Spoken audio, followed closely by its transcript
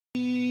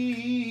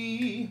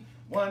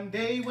One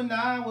day when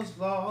I was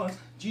lost,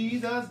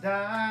 Jesus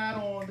died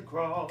on the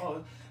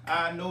cross.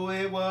 I know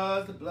it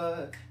was the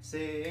blood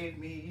saved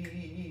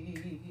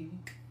me.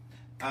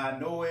 I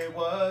know it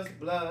was the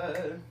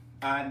blood.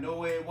 I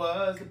know it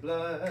was the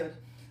blood.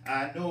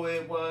 I know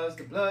it was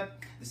the blood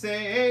that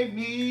saved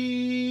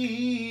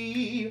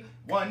me.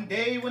 One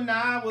day when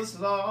I was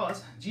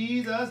lost,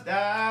 Jesus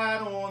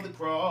died on the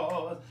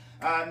cross.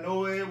 I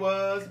know it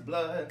was the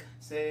blood that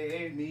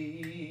saved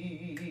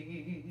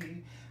me.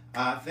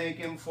 I thank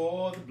him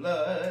for the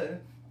blood.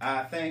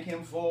 I thank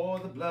him for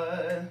the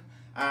blood.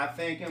 I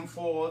thank him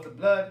for the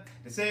blood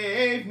that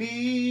saved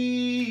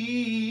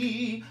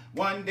me.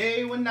 One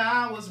day when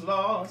I was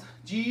lost,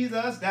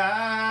 Jesus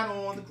died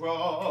on the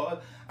cross.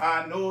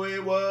 I know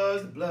it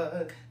was the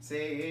blood that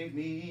saved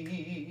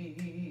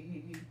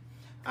me.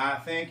 I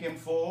thank him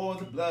for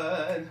the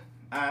blood.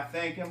 I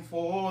thank him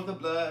for the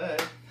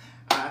blood.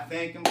 I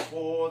thank him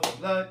for the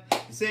blood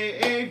that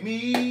saved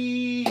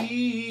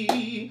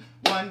me.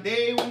 One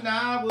day when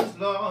I was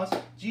lost,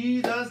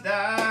 Jesus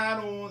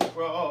died on the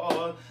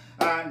cross.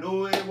 I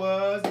know it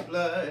was the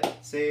blood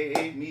that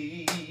saved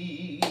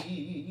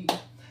me.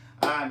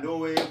 I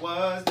know it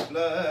was the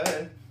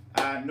blood.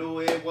 I know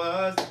it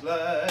was the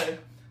blood.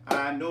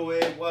 I know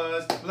it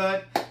was the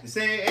blood that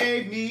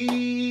saved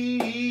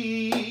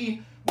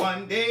me.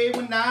 One day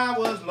when I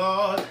was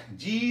lost,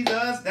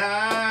 Jesus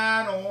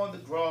died on the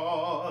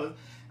cross.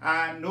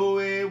 I know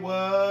it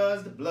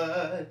was the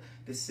blood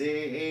that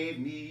saved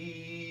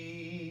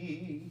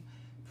me.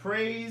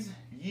 Praise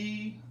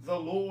ye the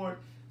Lord,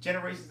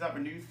 Generations of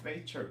Renewed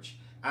Faith Church.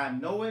 I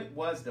know it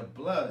was the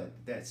blood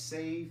that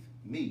saved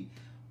me.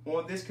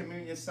 On this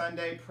Communion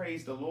Sunday,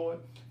 praise the Lord.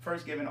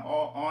 First, giving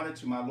all honor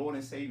to my Lord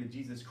and Savior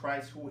Jesus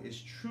Christ, who is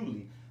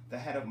truly the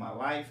head of my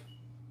life.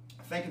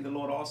 Thanking the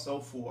Lord also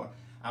for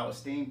our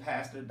esteemed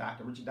pastor,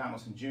 Dr. Richard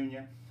Donaldson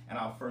Jr., and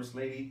our First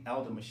Lady,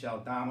 Elder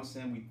Michelle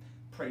Donaldson. We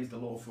praise the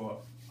Lord for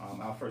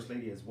our First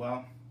Lady as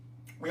well.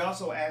 We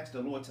also ask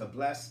the Lord to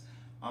bless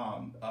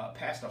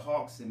Pastor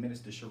Hawks and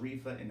Minister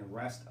Sharifa and the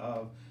rest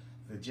of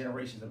the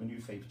Generations of a New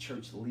Faith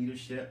Church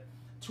leadership.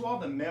 To all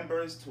the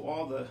members, to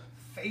all the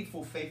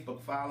faithful Facebook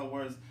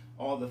followers,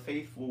 all the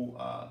faithful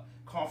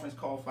conference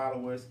call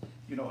followers,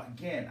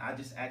 again, I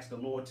just ask the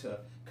Lord to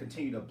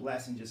continue to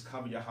bless and just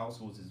cover your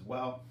households as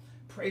well.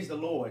 Praise the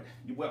Lord.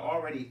 We're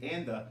already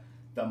in the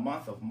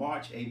month of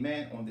March,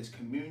 amen, on this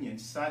Communion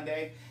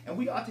Sunday. And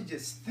we ought to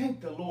just thank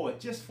the Lord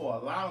just for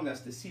allowing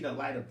us to see the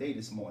light of day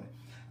this morning.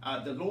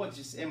 The Lord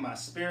just in my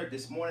spirit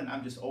this morning,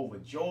 I'm just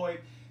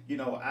overjoyed.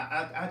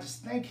 I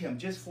just thank him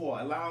just for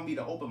allowing me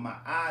to open my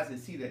eyes and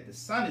see that the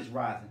sun is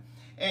rising.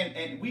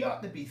 And we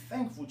ought to be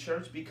thankful,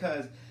 church,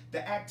 because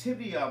the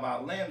activity of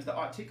our limbs, the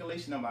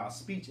articulation of our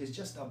speech is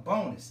just a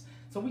bonus.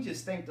 So we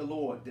just thank the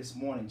Lord this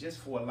morning just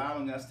for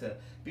allowing us to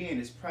be in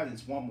his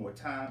presence one more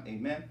time.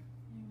 Amen.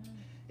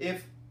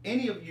 If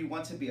any of you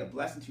want to be a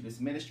blessing to this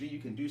ministry, you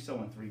can do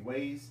so in three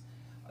ways.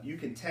 You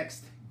can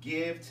text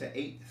GIVE to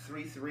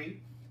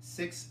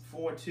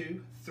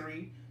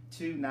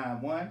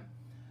 833-642-3291.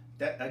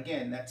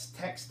 That's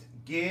text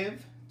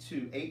GIVE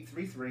to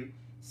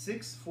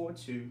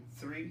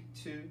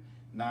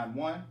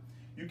 833-642-3291.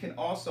 You can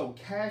also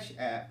Cash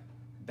App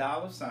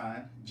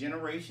 $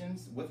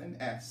 Generations with an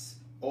S,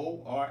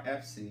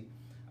 ORFC.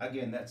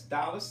 Again, that's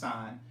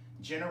 $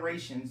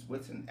 Generations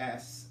with an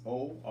S,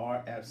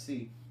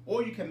 ORFC.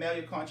 Or you can mail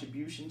your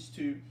contributions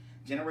to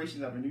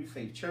Generations of Renewed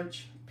Faith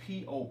Church,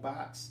 P.O.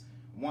 Box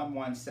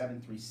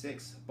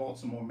 11736,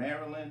 Baltimore,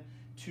 Maryland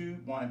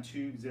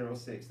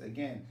 21206.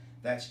 Again,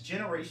 that's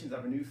Generations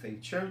of Renewed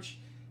Faith Church,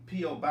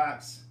 P.O.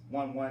 Box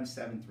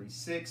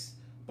 11736,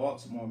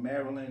 Baltimore,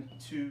 Maryland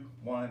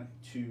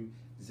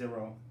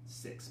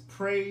 21206.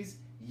 Praise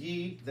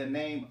ye the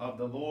name of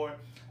the Lord.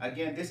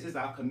 Again, this is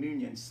our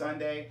Communion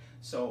Sunday,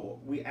 so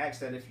we ask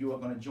that if you are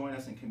going to join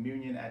us in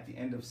communion at the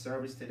end of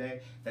service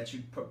today, that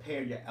you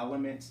prepare your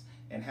elements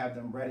and have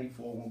them ready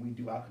for when we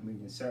do our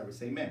communion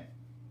service. Amen.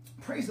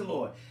 Praise the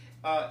Lord.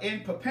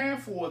 In preparing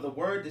for the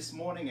word this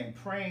morning and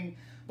praying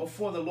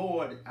before the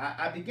Lord,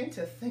 I begin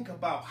to think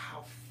about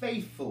how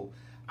faithful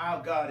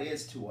our God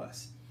is to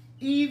us,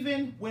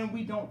 even when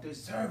we don't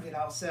deserve it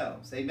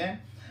ourselves.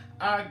 Amen.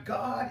 Our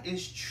God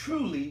is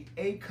truly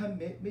a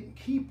commitment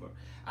keeper.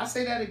 I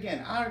say that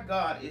again. Our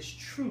God is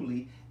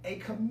truly a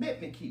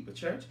commitment keeper,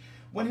 church.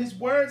 When his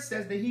word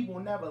says that he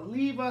will never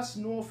leave us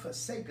nor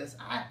forsake us,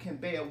 I can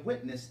bear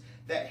witness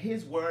that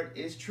his word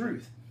is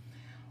truth.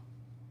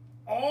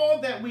 All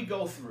that we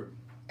go through,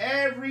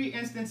 every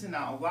instance in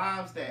our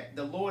lives that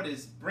the Lord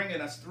is bringing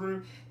us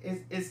through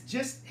is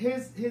just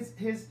his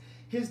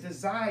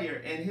desire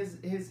and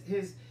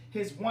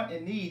his want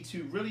and need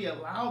to really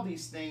allow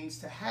these things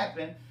to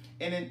happen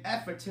in an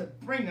effort to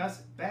bring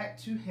us back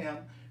to him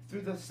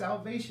through the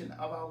salvation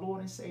of our Lord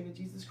and Savior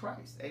Jesus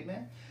Christ.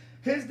 Amen.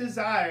 His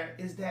desire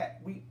is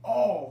that we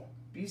all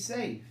be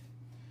saved.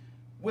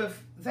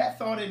 With that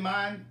thought in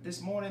mind,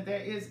 this morning there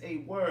is a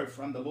word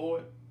from the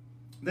Lord.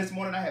 This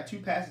morning I have two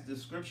passages of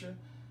scripture.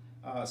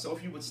 So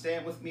if you would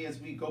stand with me as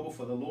we go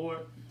before the Lord.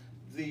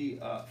 The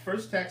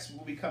first text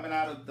will be coming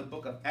out of the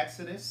book of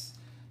Exodus.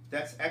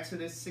 That's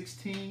Exodus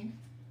 16,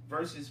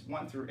 verses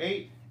 1 through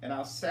 8. And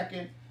our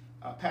second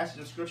passage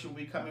of scripture will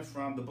be coming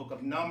from the book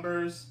of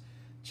Numbers,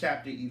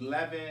 chapter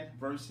 11,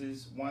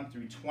 verses 1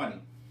 through 20.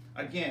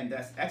 Again,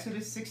 that's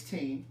Exodus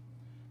 16,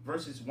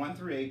 verses 1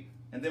 through 8.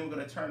 And then we're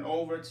going to turn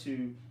over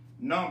to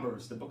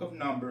Numbers, the book of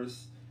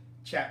Numbers,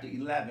 chapter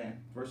 11,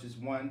 verses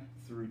 1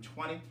 through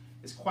 20.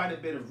 It's quite a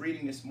bit of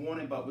reading this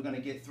morning, but we're going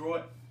to get through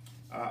it.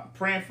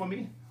 Praying for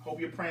me. Hope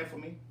you're praying for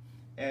me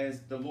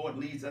as the Lord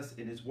leads us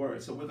in his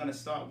word. So we're going to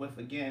start with,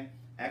 again,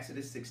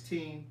 Exodus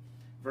 16,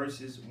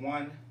 verses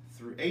 1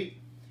 through 8.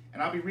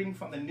 And I'll be reading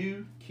from the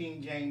New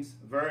King James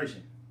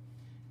Version.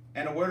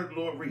 And the word of the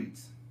Lord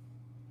reads,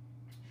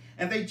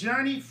 "And they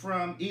journeyed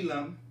from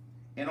Elim,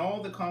 and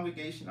all the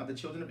congregation of the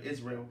children of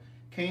Israel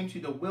came to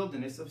the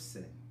wilderness of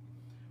Sin,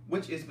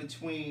 which is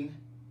between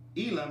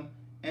Elim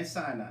and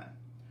Sinai.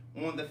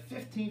 On the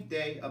 15th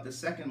day of the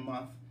second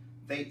month,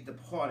 they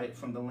departed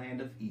from the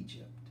land of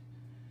Egypt.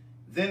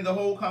 Then the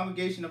whole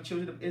congregation of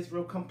children of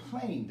Israel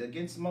complained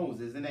against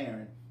Moses and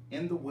Aaron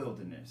in the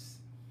wilderness.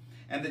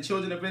 And the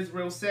children of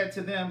Israel said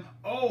to them,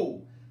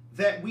 Oh,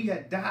 that we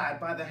had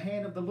died by the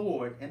hand of the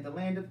Lord in the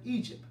land of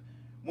Egypt,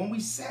 when we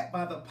sat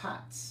by the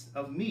pots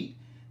of meat,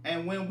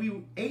 and when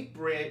we ate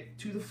bread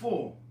to the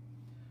full.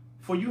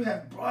 For you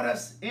have brought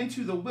us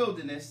into the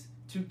wilderness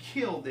to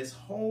kill this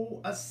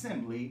whole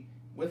assembly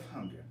with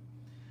hunger.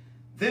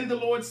 Then the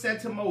Lord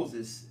said to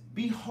Moses,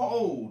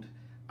 Behold,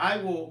 I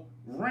will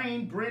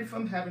rain bread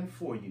from heaven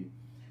for you,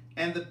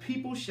 and the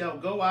people shall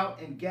go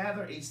out and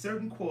gather a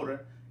certain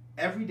quota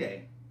every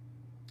day,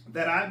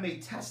 that I may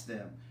test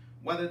them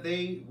whether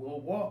they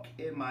will walk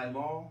in my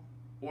law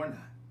or not.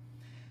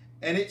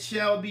 And it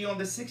shall be on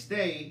the 6th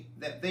day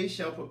that they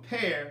shall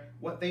prepare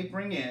what they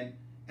bring in,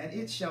 and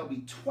it shall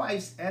be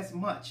twice as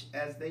much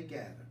as they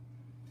gather.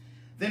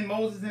 Then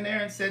Moses and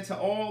Aaron said to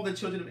all the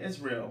children of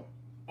Israel,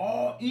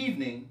 All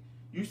evening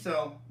you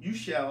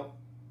shall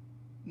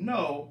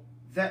know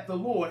that the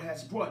Lord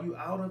has brought you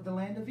out of the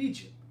land of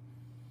Egypt.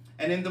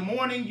 And in the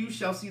morning you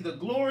shall see the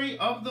glory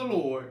of the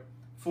Lord,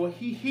 for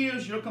he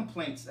hears your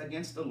complaints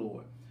against the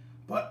Lord.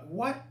 But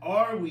what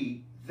are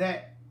we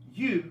that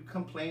you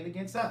complain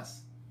against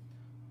us?"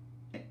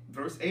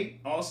 Verse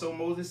 8, also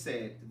Moses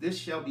said, This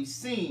shall be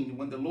seen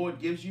when the Lord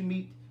gives you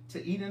meat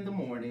to eat in the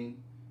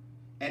morning,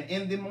 and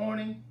in the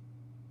morning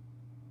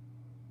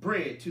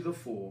bread to the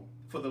full,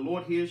 for the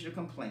Lord hears your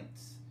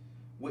complaints,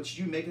 which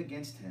you make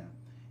against him.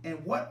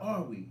 And what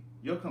are we?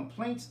 Your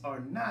complaints are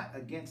not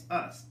against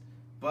us,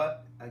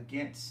 but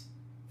against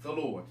the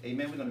Lord.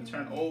 Amen. We're going to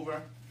turn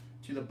over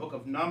to the book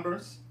of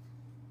Numbers.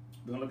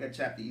 We're going to look at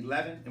chapter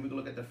 11, and we're going to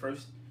look at the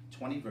first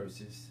 20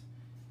 verses.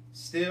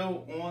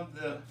 Still on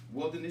the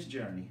wilderness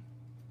journey,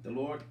 the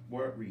Lord's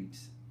word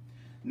reads,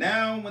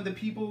 Now when the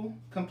people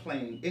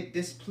complained, it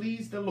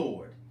displeased the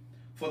Lord,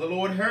 for the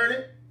Lord heard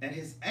it, and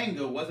his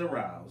anger was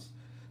aroused.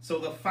 So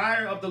the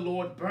fire of the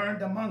Lord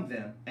burned among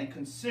them and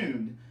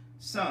consumed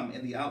some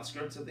in the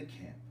outskirts of the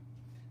camp.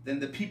 Then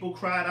the people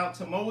cried out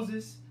to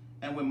Moses,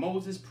 and when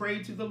Moses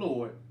prayed to the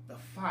Lord, the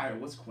fire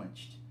was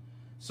quenched.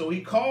 So he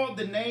called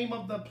the name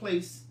of the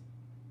place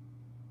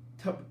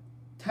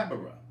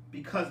Taberah,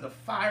 because the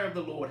fire of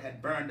the Lord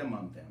had burned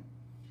among them.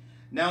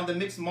 Now the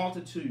mixed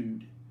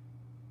multitude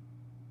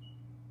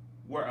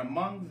were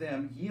among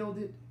them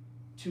yielded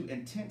to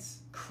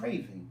intense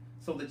craving.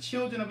 So the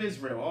children of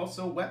Israel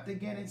also wept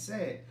again and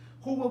said,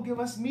 Who will give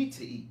us meat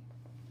to eat?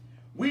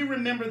 We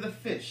remember the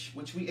fish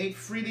which we ate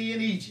freely in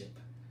Egypt,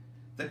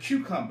 the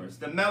cucumbers,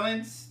 the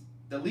melons,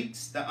 the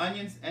leeks, the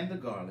onions, and the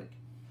garlic.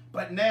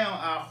 But now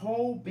our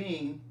whole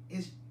being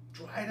is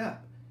dried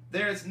up.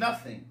 There is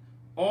nothing,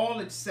 all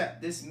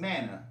except this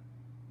manna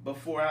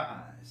before our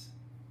eyes.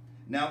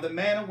 Now the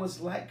manna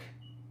was like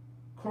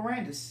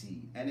coriander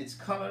seed, and its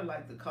color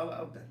like the color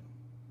of betel.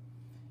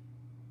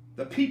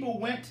 The people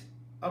went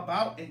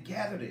about and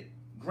gathered it,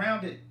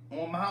 ground it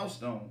on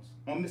millstones,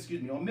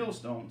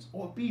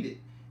 or beat it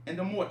in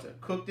the mortar,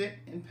 cooked it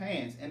in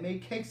pans, and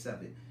made cakes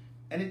of it.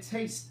 And its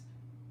taste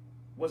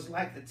was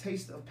like the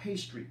taste of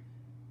pastry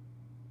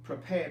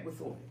prepared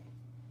with oil.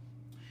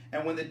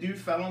 And when the dew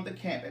fell on the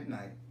camp at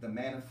night, the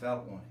manna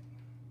fell on it.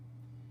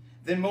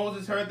 Then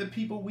Moses heard the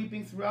people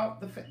weeping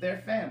throughout their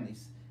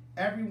families,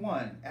 every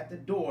one at the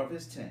door of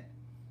his tent.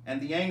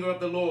 And the anger of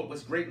the Lord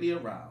was greatly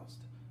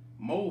aroused.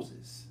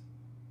 Moses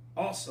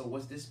also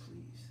was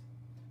displeased.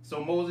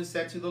 So Moses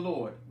said to the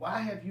Lord,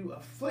 Why have you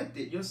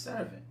afflicted your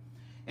servant?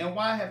 And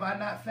why have I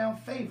not found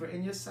favor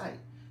in your sight,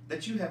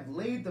 that you have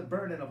laid the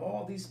burden of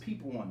all these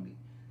people on me?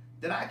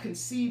 Did I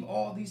conceive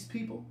all these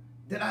people?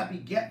 Did I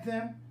beget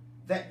them,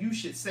 that you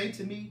should say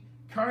to me,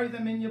 Carry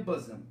them in your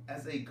bosom,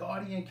 as a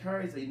guardian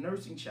carries a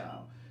nursing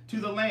child,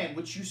 to the land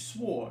which you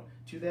swore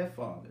to their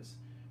fathers?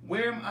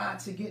 Where am I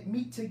to get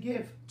meat to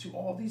give to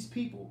all these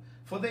people?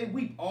 For they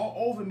weep all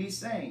over me,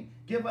 saying,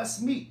 Give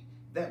us meat,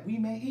 that we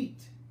may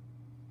eat.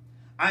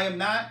 I am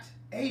not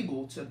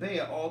able to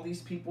bear all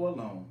these people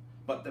alone,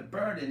 but the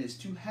burden is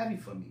too heavy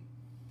for me.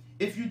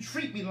 If you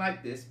treat me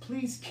like this,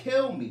 please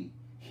kill me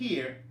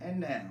here and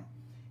now.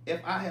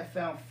 if I have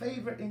found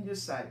favor in your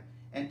sight,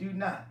 and do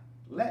not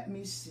let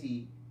me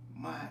see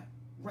my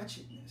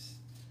wretchedness.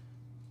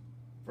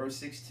 Verse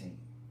 16.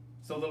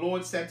 So the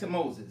Lord said to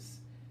Moses,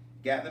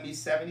 gather me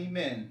 70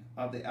 men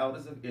of the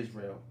elders of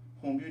Israel,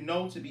 whom you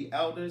know to be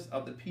elders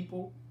of the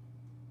people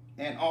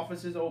and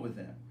officers over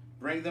them.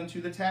 Bring them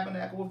to the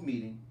tabernacle of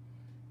meeting,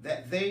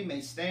 that they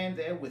may stand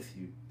there with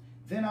you.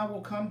 Then I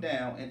will come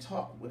down and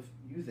talk with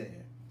you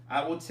there.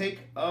 I will take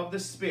of the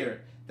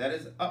spirit that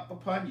is up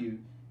upon you,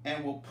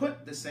 and will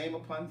put the same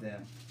upon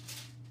them,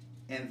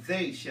 and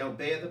they shall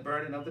bear the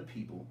burden of the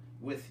people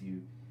with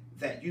you,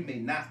 that you may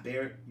not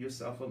bear it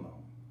yourself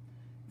alone.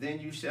 Then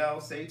you shall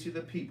say to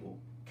the people,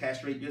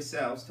 castrate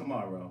yourselves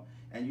tomorrow,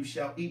 and you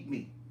shall eat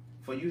meat,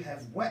 for you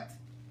have wept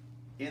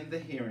in the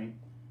hearing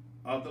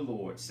of the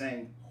Lord,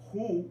 saying,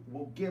 who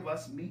will give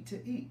us meat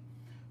to eat?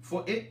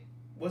 For it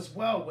was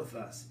well with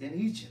us in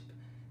Egypt.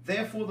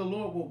 Therefore the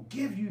Lord will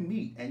give you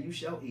meat, and you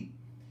shall eat.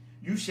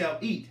 You shall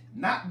eat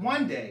not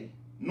 1 day,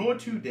 nor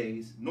 2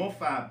 days, nor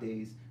 5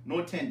 days,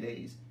 nor 10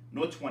 days,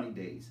 nor 20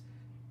 days.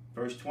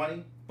 Verse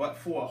 20, but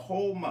for a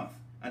whole month,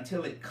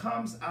 until it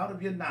comes out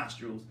of your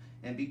nostrils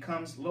and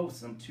becomes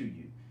loathsome to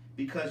you,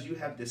 because you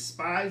have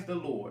despised the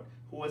Lord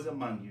who is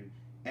among you,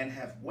 and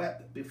have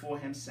wept before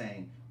him,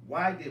 saying,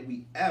 why did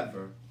we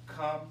ever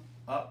come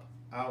up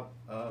out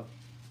of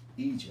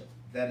Egypt?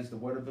 That is the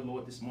word of the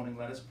Lord this morning.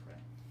 Let us pray.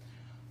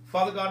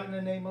 Father God, in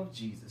the name of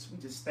Jesus,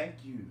 we just thank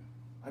you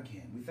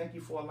again. We thank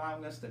you for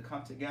allowing us to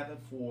come together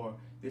for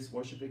this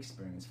worship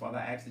experience. Father,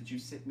 I ask that you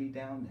sit me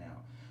down now.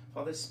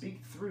 Father,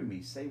 speak through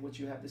me. Say what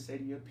you have to say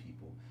to your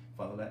people.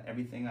 Father, let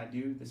everything I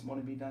do this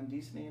morning be done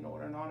decently in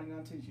order and honoring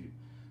unto you.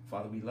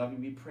 Father, we love you,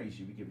 we praise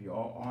you, we give you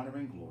all honor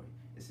and glory.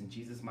 It's in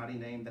Jesus' mighty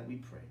name that we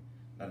pray.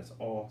 Let us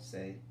all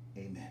say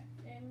amen.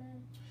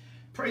 Amen.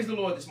 Praise the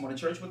Lord this morning,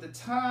 church. With the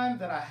time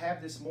that I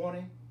have this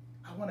morning,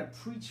 I want to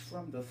preach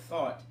from the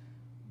thought,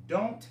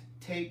 don't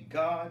take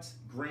God's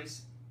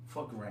grace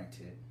for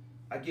granted.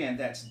 Again,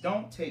 that's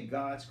don't take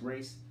God's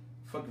grace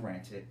for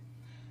granted.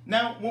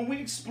 Now, when we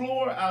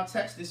explore our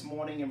text this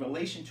morning in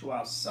relation to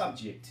our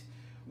subject,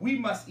 we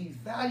must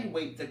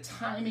evaluate the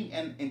timing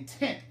and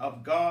intent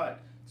of God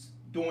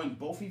doing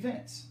both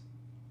events.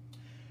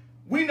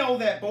 We know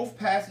that both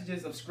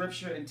passages of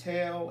Scripture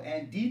entail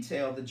and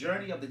detail the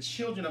journey of the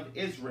children of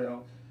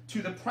Israel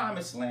to the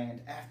promised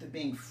land after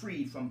being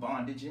freed from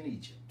bondage in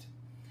Egypt.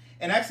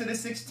 In Exodus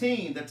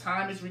 16, the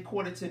time is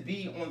recorded to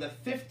be on the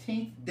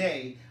 15th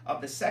day of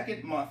the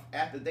 2nd month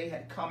after they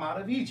had come out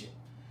of Egypt.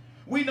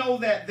 We know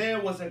that there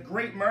was a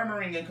great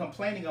murmuring and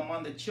complaining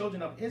among the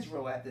children of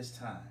Israel at this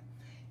time.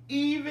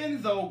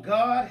 Even though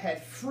God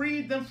had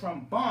freed them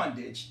from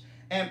bondage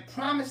and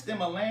promised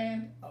them a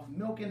land of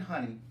milk and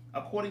honey,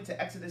 according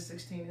to Exodus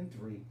 16 and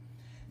 3,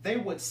 they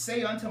would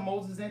say unto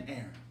Moses and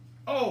Aaron,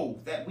 oh,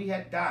 that we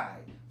had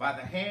died by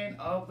the hand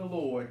of the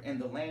Lord in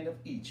the land of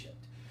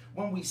Egypt,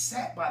 when we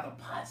sat by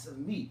the pots of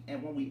meat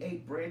and when we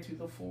ate bread to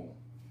the full.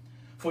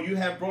 For you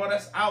have brought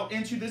us out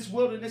into this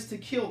wilderness to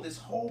kill this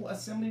whole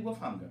assembly with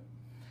hunger.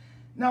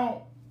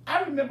 Now,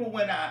 I remember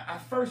when I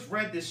first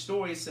read this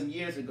story some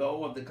years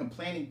ago of the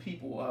complaining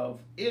people of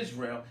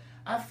Israel,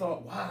 I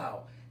thought,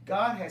 wow,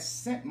 God has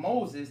sent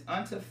Moses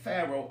unto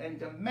Pharaoh and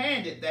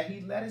demanded that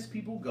he let his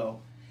people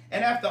go.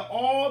 And after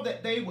all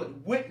that they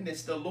would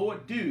witness the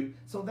Lord do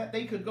so that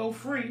they could go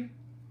free,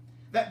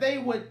 that they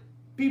would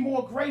be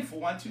more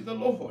grateful unto the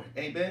Lord.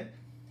 Amen.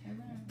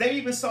 Amen. They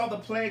even saw the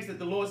plagues that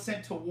the Lord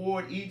sent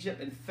toward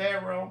Egypt and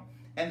Pharaoh,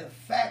 and the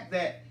fact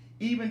that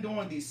even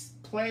during these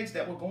plagues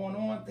that were going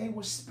on, they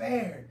were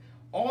spared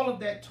all of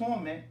that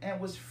torment and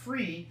was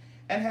free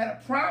and had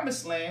a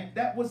promised land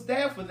that was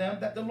there for them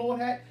that the Lord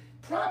had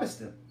promised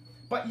them.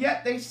 But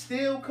yet they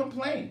still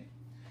complain.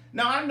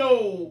 Now, I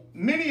know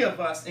many of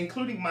us,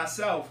 including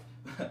myself,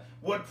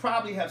 would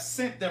probably have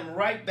sent them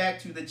right back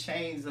to the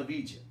chains of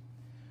Egypt.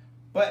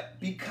 But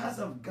because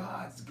of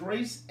God's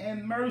grace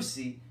and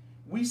mercy,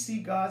 we see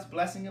God's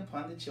blessing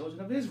upon the children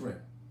of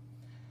Israel.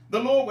 The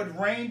Lord would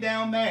rain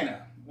down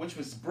manna, which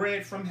was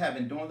bread from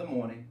heaven during the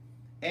morning,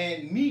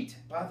 and meat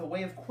by the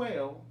way of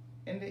quail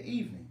in the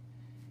evening.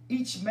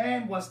 Each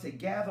man was to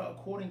gather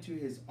according to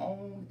his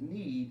own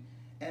need,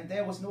 and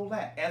there was no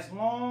lack. As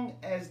long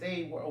as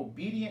they were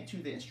obedient to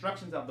the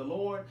instructions of the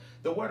Lord,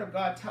 the word of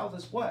God tells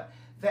us what?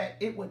 That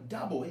it would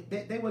double.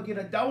 They would get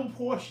a double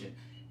portion,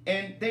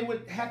 and they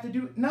would have to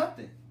do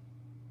nothing.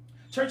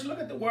 Church, look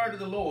at the word of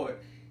the Lord.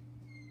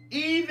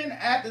 Even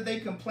after they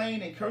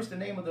complained and cursed the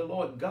name of the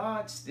Lord,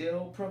 God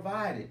still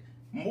provided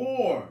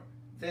more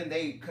than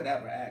they could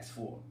ever ask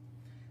for.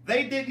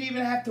 They didn't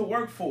even have to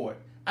work for it.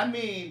 I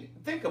mean,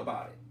 think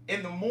about it.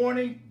 In the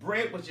morning,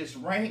 bread would just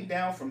rain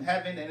down from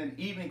heaven, and in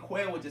the evening,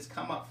 quail would just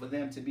come up for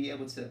them to be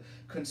able to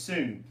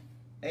consume.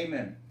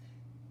 Amen.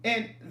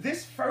 And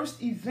this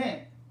first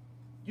event,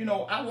 you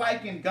know, I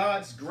liken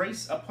God's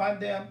grace upon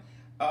them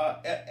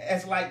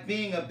as like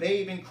being a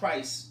babe in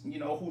Christ,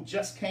 who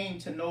just came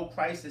to know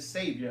Christ as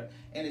Savior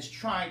and is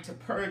trying to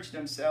purge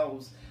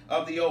themselves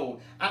of the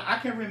old. I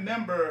can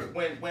remember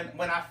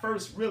when I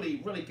first really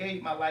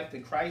gave my life to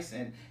Christ,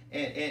 and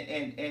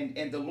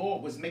the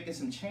Lord was making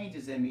some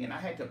changes in me, and I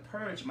had to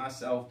purge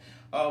myself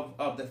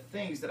of the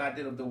things that I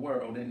did of the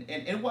world. And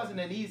it wasn't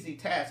an easy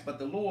task, but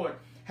the Lord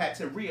had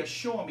to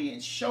reassure me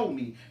and show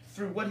me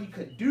through what he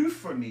could do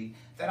for me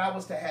that I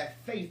was to have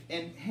faith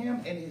in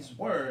him and his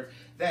word,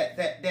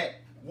 that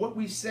what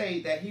we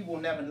say, that he will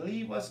never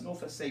leave us nor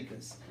forsake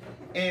us.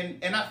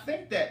 And I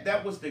think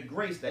that was the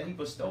grace that he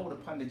bestowed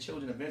upon the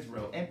children of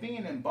Israel. And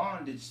being in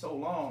bondage so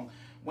long,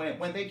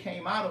 when they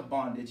came out of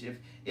bondage,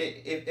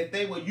 if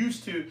they were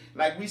used to,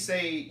 like we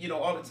say,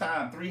 all the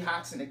time, 3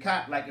 hots in a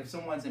cot, like if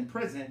someone's in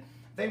prison,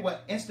 they were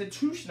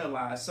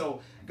institutionalized.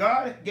 So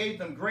God gave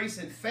them grace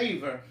and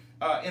favor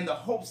in the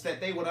hopes that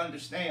they would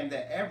understand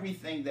that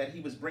everything that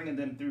he was bringing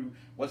them through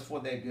was for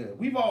their good.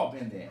 We've all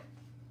been there.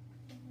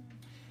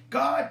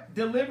 God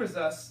delivers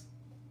us,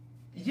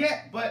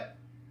 but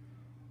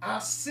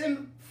our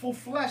sinful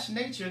flesh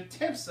nature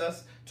tempts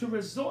us to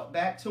resort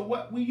back to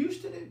what we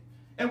used to do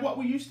and what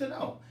we used to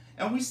know.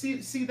 And we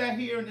see that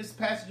here in this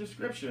passage of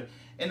scripture.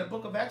 In the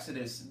book of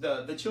Exodus,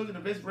 the children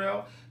of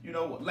Israel,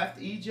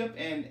 left Egypt,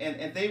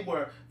 and they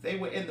were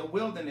in the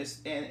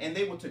wilderness, and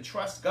they were to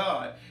trust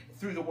God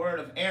through the word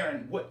of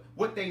Aaron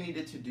what they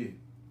needed to do.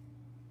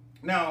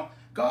 Now,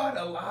 God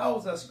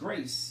allows us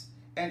grace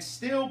and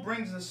still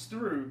brings us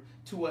through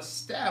to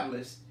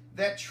establish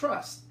that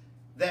trust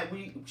that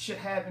we should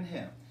have in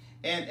him,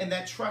 and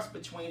that trust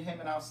between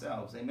him and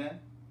ourselves. Amen?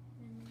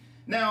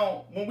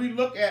 Now, when we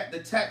look at the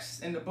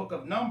text in the book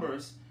of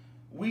Numbers,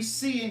 we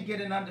see and get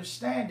an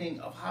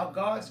understanding of how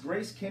God's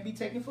grace can be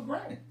taken for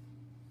granted.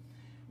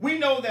 We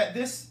know that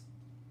this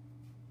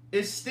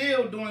is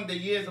still during the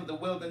years of the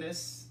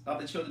wilderness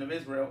of the children of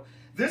Israel.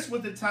 This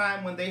was the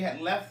time when they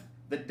had left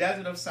the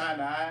desert of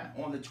Sinai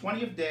on the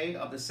 20th day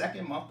of the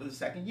 2nd month of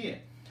the 2nd year.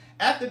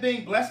 After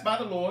being blessed by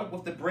the Lord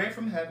with the bread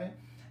from heaven,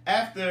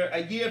 after a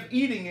year of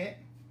eating it,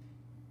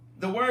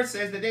 the word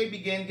says that they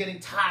began getting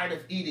tired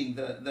of eating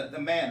the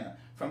manna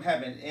from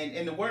heaven.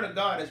 And the word of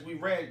God, as we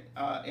read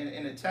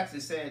in the text,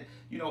 it said,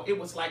 it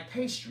was like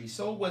pastry.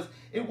 So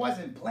it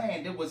wasn't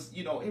bland. It was,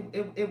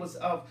 it was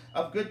of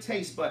good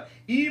taste. But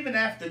even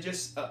after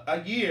just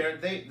a year,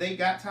 they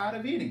got tired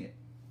of eating it.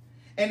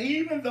 And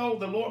even though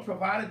the Lord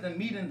provided them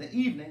meat in the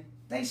evening,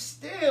 they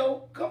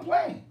still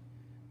complained.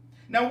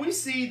 Now we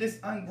see this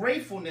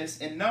ungratefulness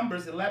in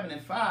Numbers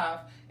 11:5,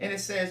 and it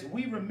says,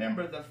 we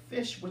remember the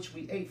fish which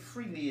we ate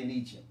freely in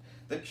Egypt,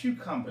 the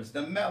cucumbers,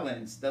 the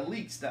melons, the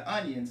leeks, the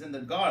onions, and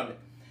the garlic.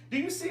 Do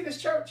you see this,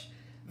 church?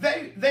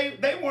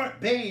 They weren't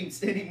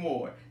babes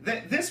anymore.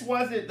 This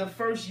wasn't the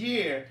first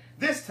year.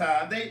 This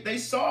time they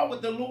saw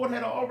what the Lord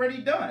had already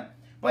done,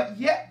 but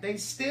yet they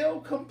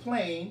still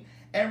complained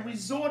and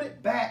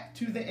resorted back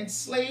to the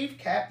enslaved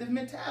captive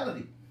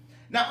mentality.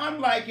 Now,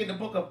 unlike in the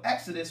book of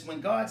Exodus,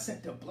 when God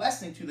sent the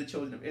blessing to the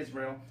children of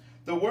Israel,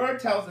 the word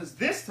tells us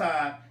this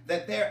time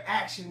that their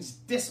actions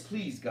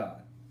displeased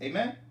God.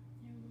 Amen?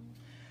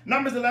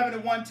 Numbers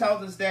 11:1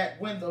 tells us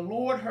that when the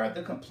Lord heard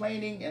the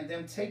complaining and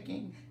them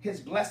taking his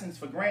blessings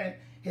for granted,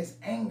 his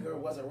anger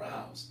was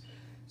aroused.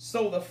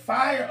 So the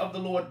fire of the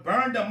Lord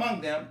burned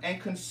among them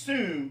and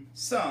consumed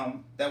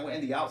some that were in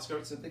the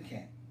outskirts of the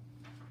camp.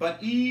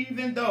 But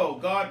even though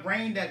God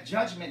rained that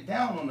judgment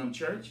down on them,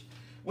 church,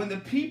 when the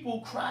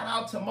people cried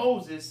out to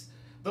Moses,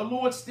 the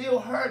Lord still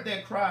heard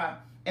their cry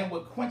and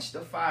would quench the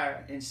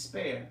fire and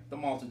spare the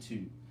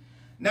multitude.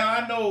 Now,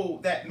 I know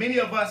that many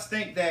of us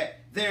think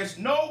that there's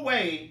no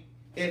way,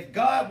 if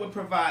God would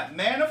provide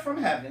manna from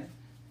heaven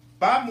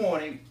by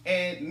morning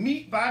and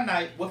meat by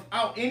night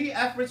without any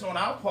efforts on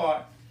our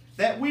part,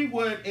 that we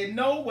would in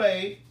no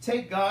way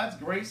take God's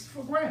grace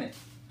for granted.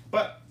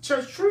 But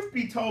church, truth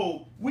be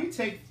told, we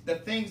take the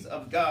things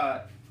of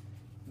God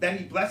that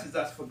he blesses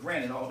us for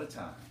granted all the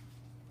time.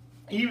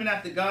 Even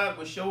after God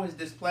would show his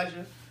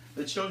displeasure,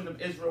 the children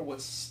of Israel would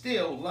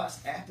still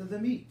lust after the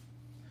meat.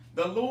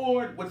 The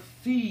Lord would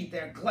feed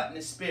their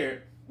gluttonous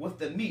spirit with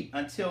the meat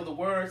until the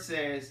word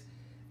says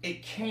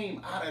it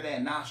came out of their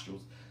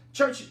nostrils.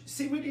 Church,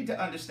 see, we need to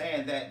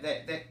understand that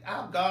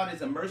our God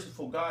is a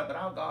merciful God, but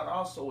our God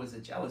also is a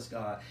jealous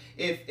God.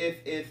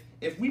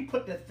 If we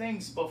put the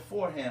things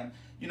before him,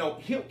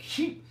 he'll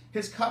keep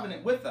his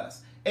covenant with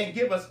us and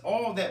give us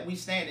all that we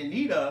stand in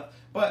need of.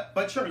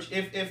 But church,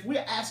 if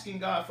we're asking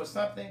God for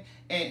something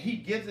and he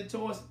gives it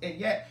to us, and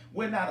yet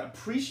we're not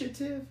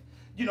appreciative,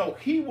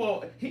 he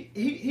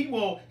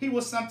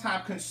will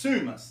sometimes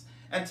consume us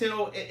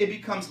until it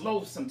becomes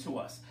loathsome to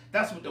us.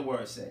 That's what the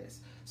word says.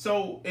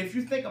 So if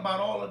you think about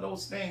all of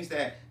those things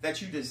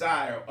that you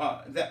desire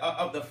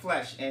of the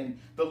flesh, and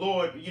the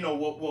Lord,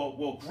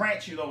 will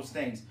grant you those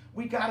things,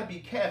 we got to be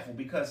careful,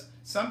 because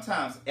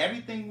sometimes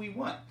everything we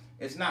want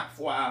is not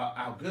for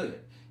our good,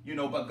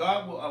 but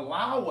God will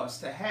allow us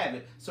to have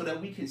it so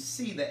that we can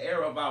see the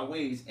error of our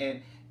ways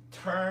and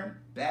turn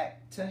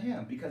back to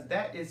him, because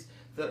that is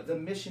the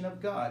mission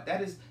of God.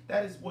 That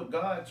is what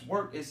God's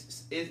work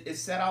is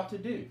set out to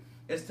do,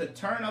 is to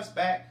turn us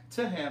back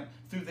to him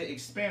through the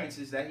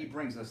experiences that he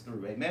brings us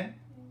through. Amen?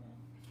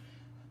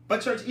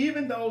 But church,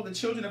 even though the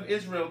children of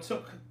Israel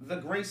took the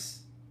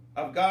grace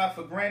of God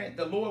for granted,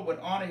 the Lord would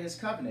honor his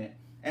covenant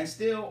and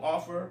still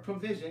offer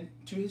provision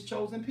to his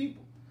chosen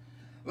people.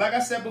 Like I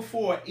said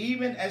before,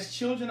 even as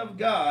children of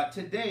God,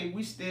 today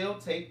we still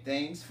take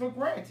things for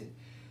granted.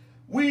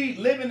 We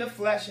live in the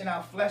flesh, and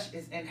our flesh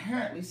is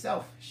inherently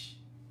selfish.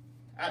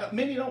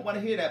 Many don't want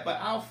to hear that, but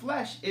our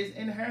flesh is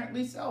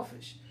inherently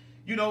selfish.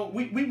 You know,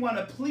 we want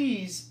to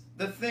please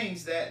the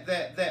things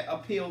that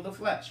appeal the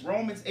flesh.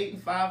 Romans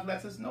 8:5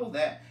 lets us know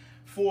that.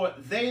 For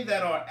they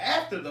that are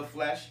after the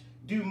flesh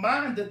do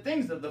mind the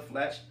things of the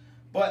flesh,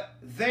 but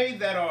they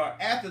that are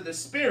after the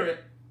Spirit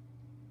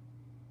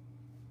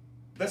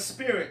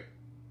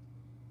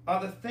are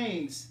the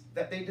things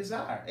that they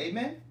desire.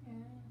 Amen? Yeah.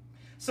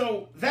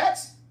 So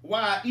that's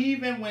why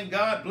even when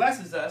God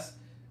blesses us,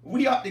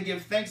 we ought to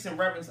give thanks and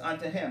reverence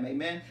unto him.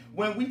 Amen?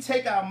 When we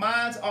take our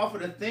minds off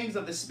of the things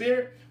of the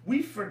Spirit,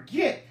 we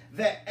forget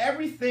that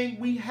everything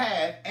we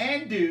have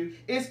and do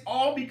is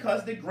all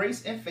because the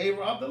grace and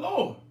favor of the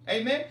Lord.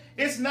 Amen?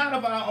 It's not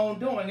of our own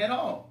doing at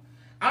all.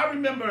 I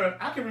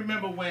can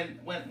remember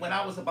when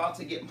I was about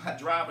to get my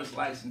driver's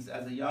license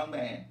as a young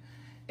man,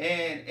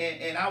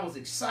 and I was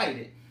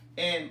excited.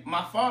 And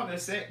my father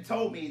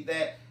told me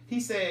that he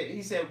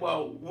said,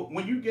 well,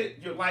 when you get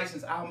your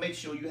license, I'll make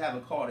sure you have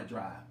a car to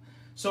drive.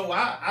 So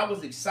I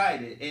was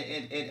excited,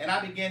 and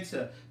I began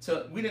to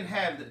we didn't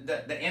have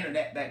the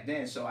internet back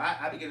then, so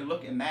I began to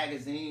look in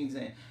magazines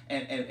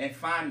and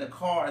find the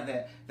car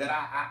that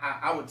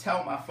I would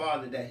tell my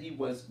father that he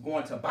was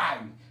going to buy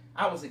me.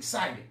 I was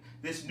excited.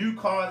 This new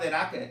car that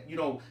I could,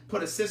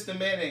 put a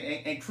system in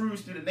and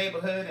cruise through the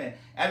neighborhood, and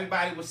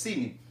everybody would see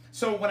me.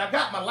 So when I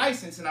got my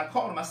license and I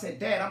called him, I said,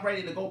 Dad, I'm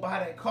ready to go buy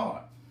that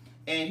car.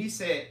 And he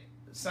said,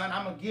 son,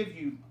 I'm going to give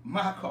you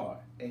my car.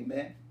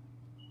 Amen.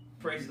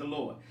 Praise the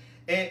Lord.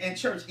 And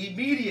church,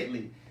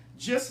 immediately,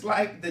 just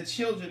like the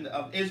children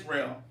of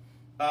Israel,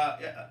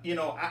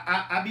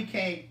 I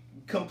became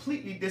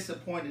completely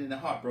disappointed and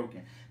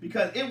heartbroken,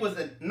 because it was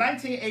a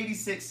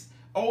 1986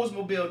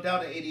 Oldsmobile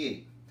Delta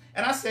 88.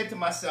 And I said to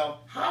myself,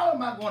 how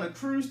am I going to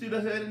cruise through the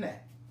hood in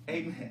that?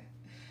 Amen.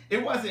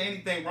 It wasn't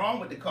anything wrong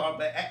with the car,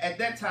 but at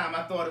that time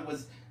I thought it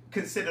was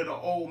considered an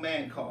old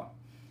man car.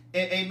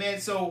 Amen.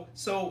 So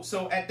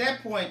at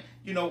that point,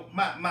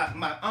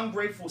 my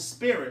ungrateful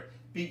spirit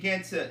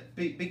began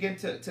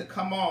to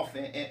come off,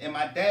 and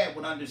my dad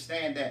would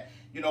understand that,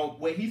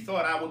 where he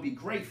thought I would be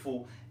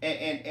grateful,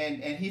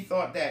 and he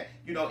thought that,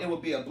 it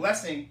would be a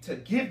blessing to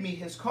give me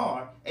his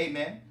car.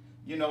 Amen.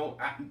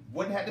 I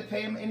wouldn't have to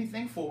pay him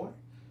anything for it.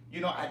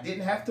 I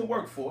didn't have to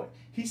work for it.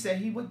 He said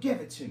he would give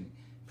it to me.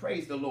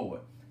 Praise the Lord.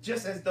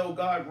 Just as though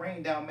God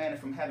rained down manna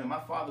from heaven, my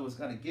father was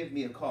going to give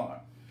me a car.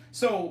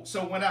 So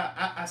when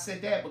I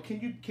said, Dad,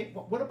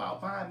 but what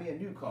about buying me a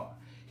new car?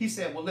 He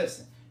said, well,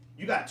 listen,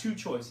 you got two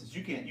choices.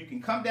 You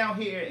can come down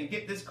here and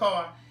get this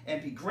car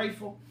and be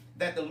grateful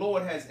that the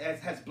Lord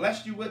has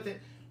blessed you with it,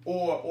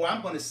 or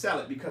I'm going to sell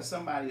it because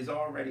somebody is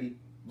already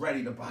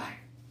ready to buy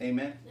it.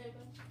 Amen.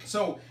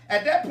 So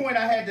at that point,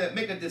 I had to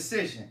make a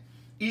decision.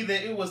 Either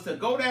it was to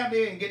go down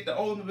there and get the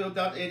Oldsmobile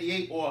Delta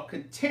 88, or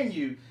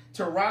continue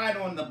to ride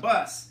on the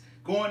bus,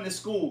 going to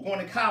school, going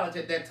to college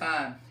at that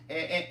time,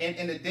 and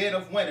in the dead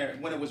of winter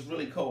when it was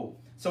really cold.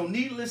 So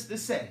needless to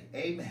say,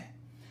 amen,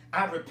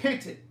 I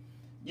repented,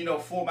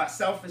 for my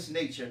selfish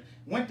nature,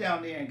 went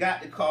down there and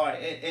got the car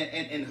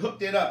and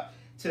hooked it up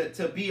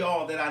to be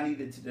all that I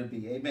needed to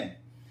be. Amen.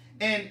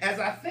 And as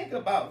I think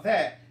about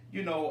that,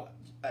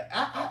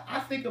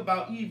 I think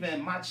about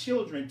even my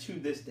children to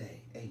this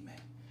day. Amen.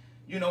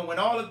 When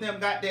all of them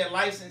got their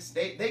license,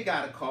 they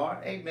got a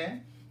car.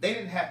 Amen. They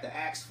didn't have to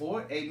ask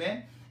for it.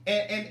 Amen.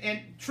 And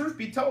truth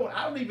be told,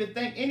 I don't even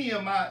think any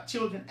of my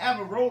children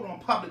ever rode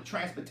on public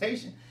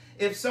transportation.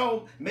 If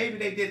so, maybe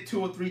they did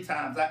 2 or 3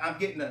 times. I'm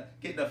getting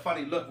a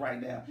funny look right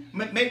now.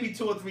 Maybe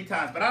 2 or 3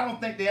 times, but I don't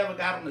think they ever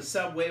got on the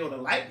subway or the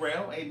light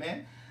rail.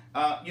 Amen.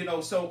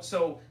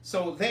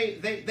 So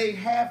they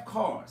have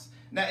cars.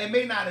 Now, it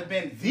may not have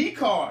been the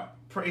car,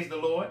 praise the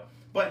Lord,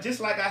 but just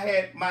like I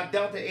had my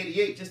Delta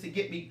 88 just to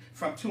get me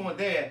from to and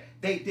there,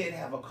 they did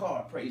have a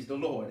car, praise the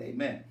Lord.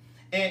 Amen.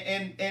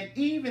 And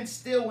even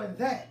still in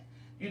that,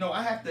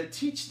 I have to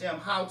teach them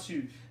how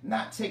to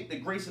not take the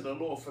grace of the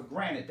Lord for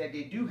granted, that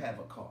they do have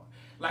a car.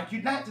 Like,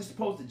 you're not just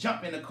supposed to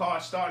jump in the car,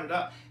 start it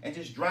up, and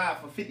just drive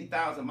for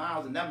 50,000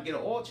 miles and never get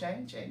an oil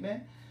change.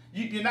 Amen.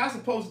 You're not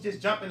supposed to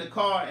just jump in the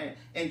car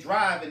and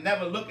drive and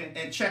never look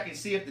and check and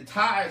see if the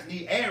tires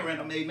need air in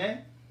them.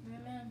 Amen.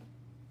 Amen.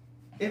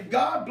 If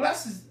God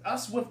blesses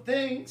us with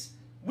things,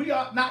 we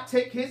ought not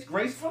take his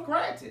grace for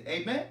granted.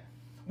 Amen.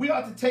 We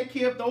ought to take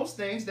care of those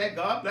things that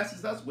God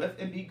blesses us with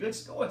and be good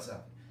stewards of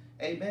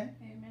it. Amen.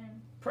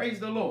 Amen. Praise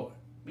the Lord.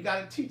 We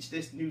got to teach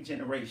this new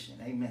generation.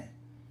 Amen.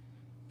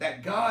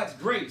 That God's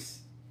grace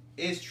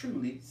is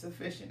truly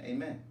sufficient.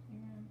 Amen.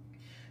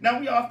 Now,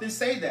 we often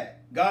say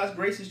that God's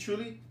grace is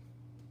truly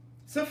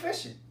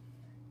sufficient.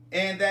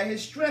 and that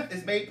his strength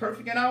is made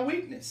perfect in our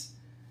weakness.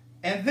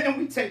 And then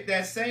we take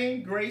that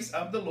same grace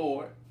of the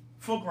Lord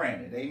for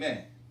granted.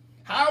 Amen.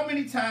 How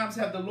many times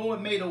have the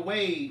Lord made a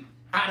way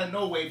out of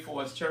no way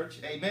for us, church?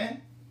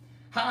 Amen.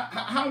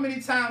 How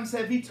many times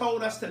have he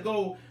told us to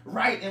go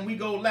right and we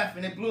go left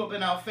and it blew up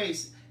in our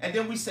face? And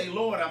then we say,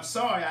 Lord, I'm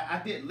sorry,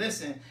 I didn't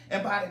listen.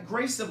 And by the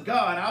grace of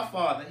God, our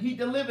Father, he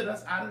delivered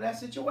us out of that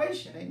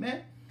situation.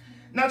 Amen.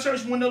 Now,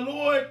 church, when the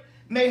Lord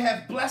may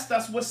have blessed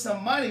us with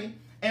some money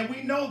and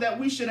we know that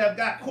we should have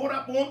got caught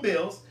up on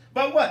bills,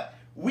 but what?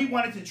 We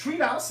wanted to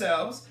treat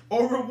ourselves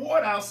or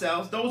reward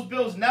ourselves. Those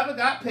bills never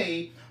got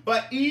paid.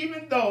 But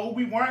even though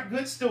we weren't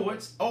good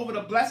stewards over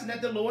the blessing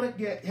that the Lord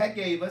had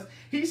gave us,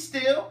 he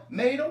still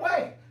made a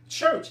way.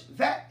 Church,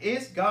 that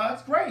is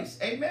God's grace.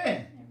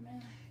 Amen.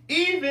 Amen.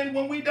 Even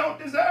when we don't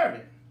deserve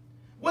it.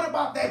 What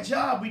about that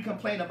job we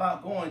complain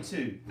about going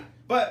to?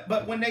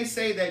 But when they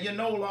say that you're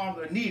no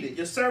longer needed,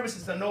 your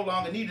services are no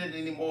longer needed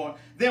anymore,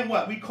 then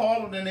what? We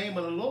call on the name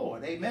of the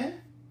Lord. Amen.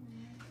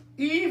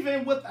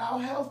 Even with our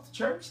health,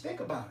 church, think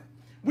about it.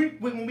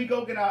 When we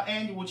go get our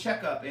annual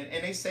checkup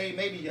and they say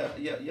maybe your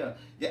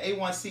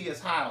A1C is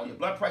high or your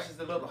blood pressure is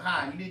a little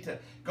high, and you need to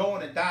go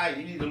on a diet,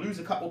 you need to lose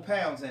a couple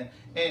pounds, and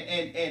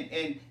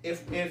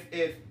if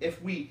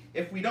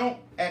we don't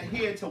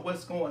adhere to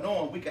what's going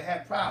on, we could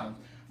have problems.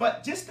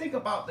 But just think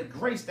about the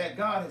grace that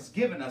God has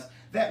given us,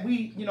 that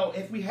we,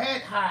 if we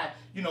had high,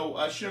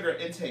 sugar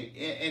intake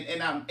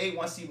and our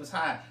A1C was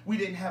high, we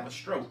didn't have a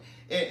stroke.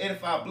 And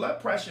if our blood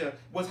pressure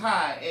was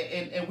high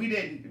and we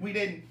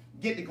didn't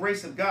get the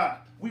grace of God,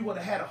 we would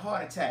have had a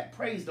heart attack.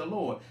 Praise the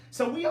Lord.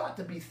 So we ought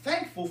to be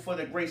thankful for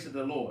the grace of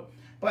the Lord.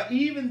 But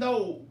even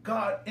though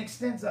God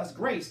extends us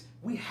grace,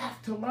 we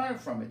have to learn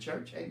from it,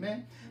 church.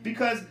 Amen.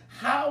 Because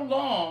how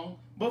long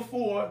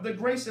before the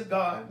grace of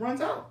God runs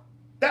out?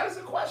 That is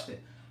the question.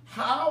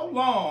 How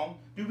long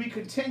do we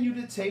continue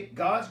to take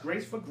God's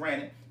grace for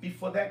granted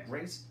before that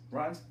grace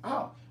runs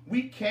out?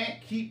 We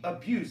can't keep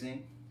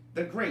abusing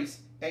the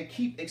grace and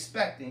keep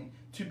expecting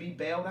to be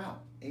bailed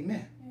out.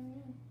 Amen.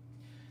 Amen.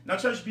 Now,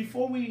 church,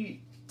 before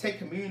we take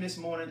communion this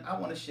morning, I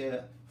want to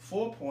share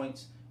 4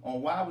 points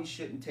on why we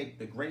shouldn't take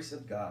the grace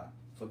of God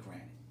for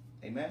granted.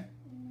 Amen.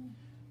 Amen.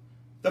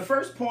 The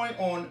first point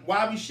on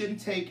why we shouldn't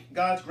take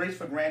God's grace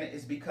for granted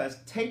is because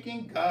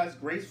taking God's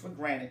grace for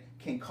granted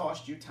can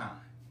cost you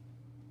time.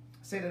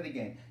 Say that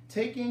again.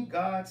 Taking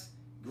God's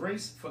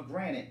grace for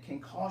granted can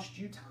cost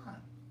you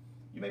time.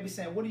 You may be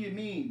saying, what do you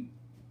mean,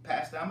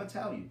 Pastor? I'm going to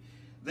tell you.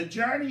 The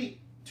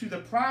journey to the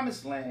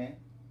promised land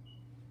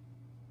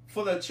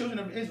for the children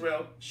of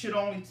Israel should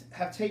only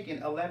have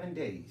taken 11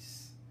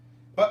 days.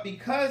 But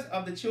because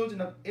of the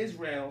children of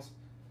Israel's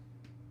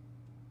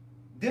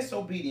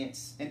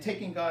disobedience and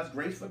taking God's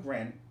grace for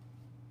granted,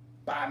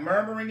 by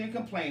murmuring and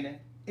complaining,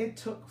 it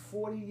took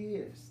 40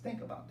 years.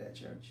 Think about that,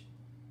 church.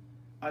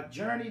 A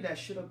journey that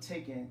should have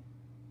taken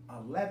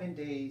 11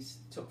 days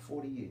took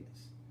 40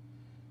 years.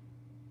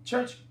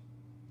 Church,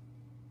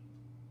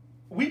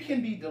 we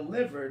can be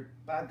delivered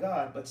by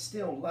God, but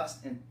still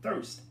lust and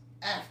thirst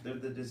after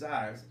the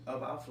desires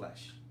of our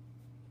flesh.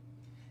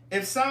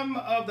 If some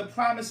of the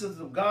promises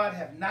of God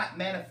have not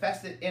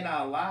manifested in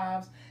our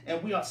lives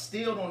and we are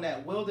still on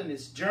that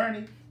wilderness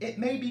journey, it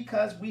may be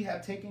because we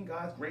have taken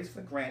God's grace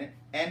for granted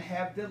and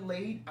have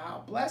delayed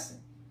our blessing.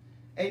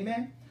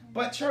 Amen.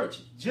 But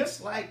church,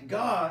 just like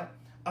God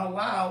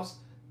allows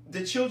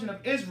the children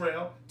of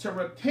Israel to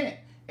repent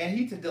and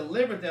he to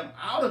deliver them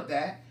out of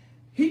that,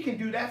 he can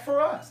do that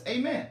for us.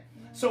 Amen.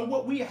 So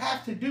what we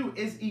have to do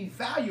is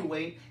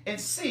evaluate and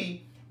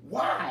see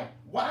why.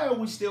 Why are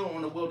we still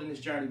on the wilderness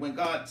journey when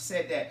God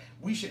said that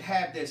we should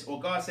have this, or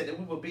God said that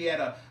we will be at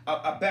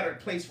a better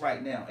place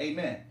right now?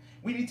 Amen.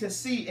 We need to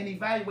see and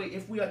evaluate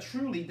if we are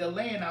truly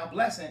delaying our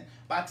blessing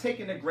by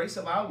taking the grace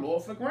of our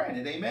Lord for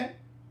granted. Amen.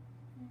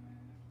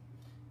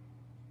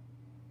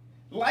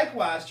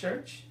 Likewise,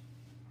 church,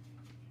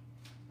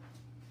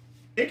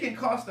 it can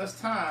cost us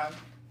time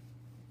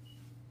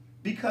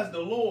because the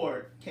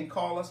Lord can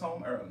call us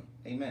home early.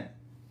 Amen.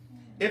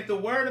 If the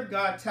word of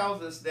God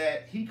tells us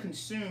that he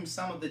consumed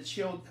some of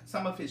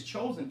his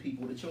chosen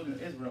people, the children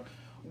of Israel,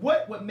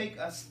 what would make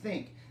us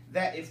think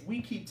that if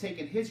we keep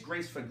taking his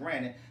grace for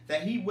granted,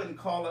 that he wouldn't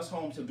call us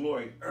home to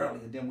glory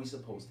earlier than we're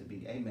supposed to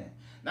be? Amen.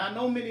 Now, I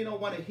know many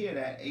don't want to hear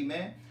that.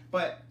 Amen.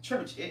 But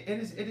church, it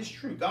is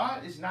true.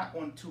 God is not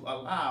going to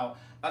allow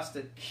us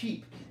to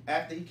keep,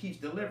 after he keeps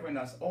delivering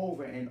us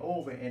over and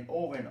over and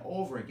over and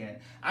over again.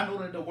 I know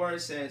that the word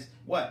says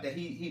what? That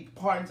he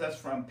pardons us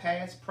from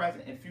past,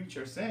 present, and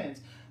future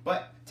sins.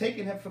 But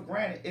taking him for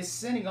granted is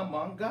sinning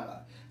among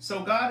God.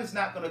 So God is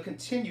not going to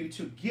continue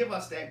to give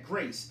us that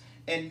grace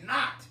and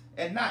not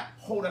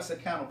hold us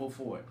accountable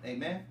for it.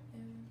 Amen.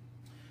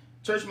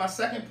 Church, my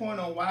second point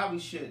on why we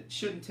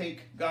shouldn't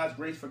take God's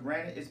grace for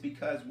granted is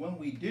because when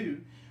we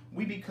do,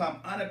 we become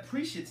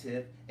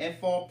unappreciative and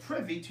fall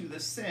privy to the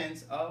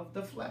sins of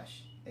the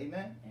flesh.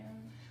 Amen. Yeah.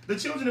 The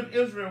children of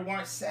Israel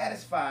weren't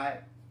satisfied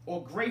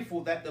or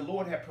grateful that the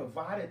Lord had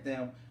provided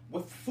them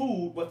with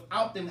food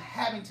without them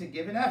having to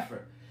give an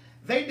effort.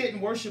 They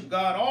didn't worship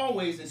God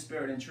always in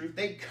spirit and truth.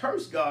 They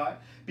cursed God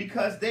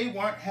because they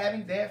weren't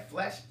having their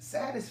flesh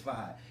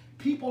satisfied.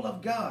 People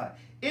of God,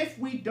 if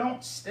we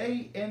don't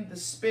stay in the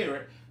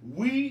spirit,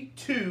 we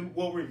too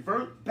will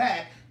revert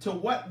back to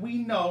what we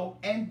know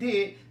and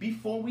did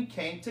before we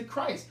came to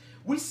Christ.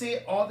 We see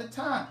it all the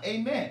time.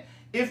 Amen.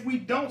 If we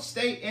don't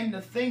stay in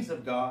the things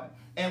of God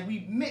and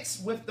we mix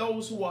with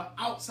those who are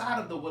outside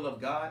of the will of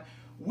God,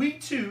 we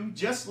too,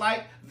 just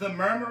like the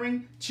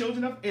murmuring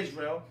children of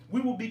Israel,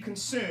 we will be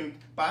consumed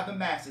by the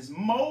masses.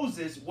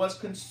 Moses was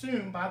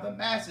consumed by the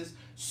masses,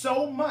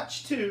 so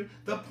much to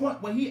the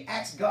point where he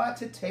asked God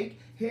to take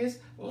his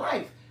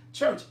life.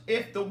 Church,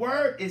 if the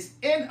word is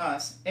in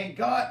us and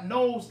God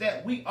knows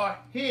that we are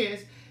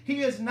his,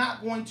 he is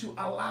not going to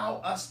allow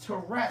us to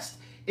rest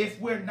if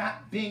we're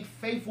not being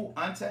faithful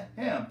unto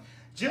him.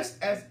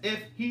 Just as if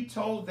he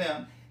told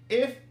them,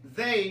 if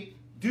they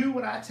do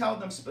what I tell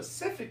them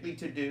specifically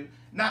to do,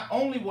 not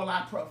only will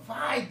I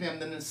provide them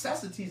the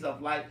necessities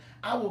of life,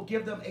 I will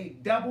give them a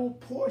double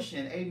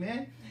portion.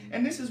 Amen.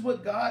 And this is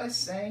what God is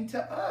saying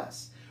to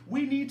us.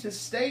 We need to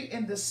stay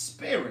in the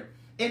spirit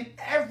in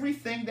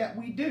everything that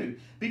we do.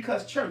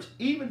 Because, church,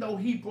 even though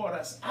he brought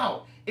us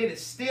out, it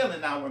is still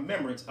in our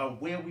remembrance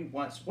of where we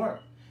once were.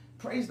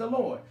 Praise the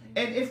Lord.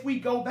 And if we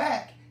go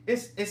back,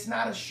 it's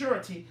not a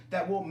surety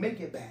that we'll make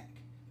it back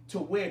to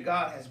where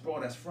God has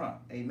brought us from.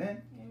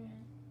 Amen.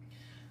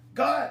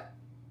 God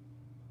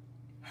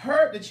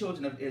heard the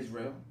children of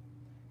Israel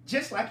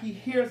just like he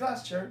hears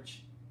us,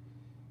 church.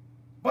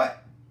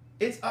 But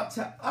it's up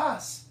to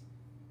us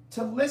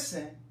to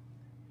listen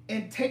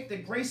and take the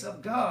grace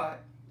of God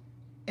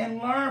and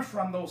learn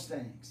from those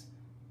things.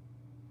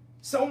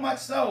 So much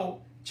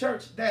so,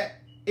 church,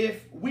 that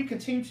if we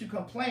continue to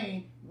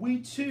complain,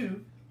 we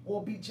too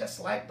will be just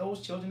like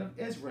those children of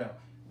Israel,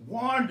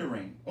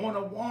 wandering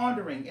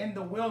in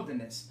the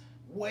wilderness,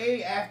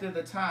 way after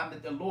the time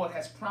that the Lord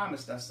has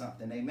promised us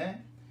something.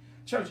 Amen.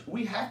 Church,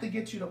 we have to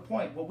get to the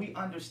point where we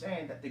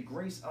understand that the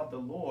grace of the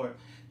Lord,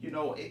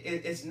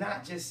 it's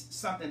not just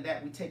something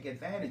that we take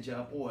advantage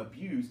of or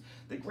abuse.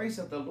 The grace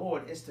of the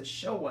Lord is to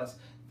show us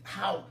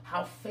how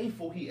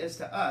faithful he is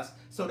to us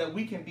so that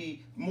we can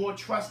be more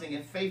trusting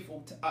and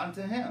faithful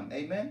unto him.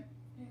 Amen.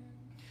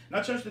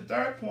 Now, church, the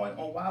third point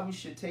on why we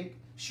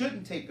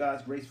shouldn't take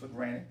God's grace for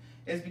granted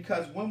is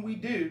because when we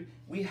do,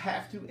 we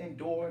have to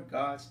endure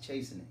God's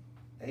chastening.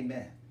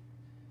 Amen.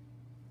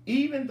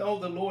 Even though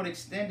the Lord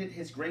extended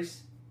his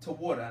grace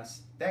toward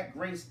us, that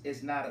grace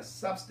is not a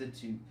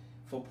substitute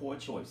for poor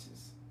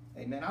choices.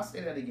 Amen. I'll say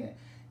that again.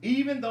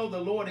 Even though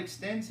the Lord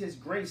extends his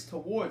grace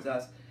towards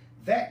us,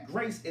 that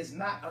grace is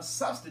not a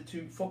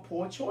substitute for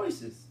poor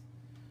choices.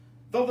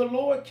 Though the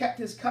Lord kept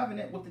his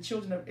covenant with the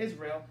children of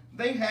Israel,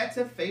 they had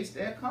to face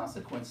their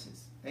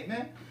consequences.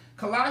 Amen.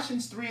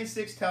 Colossians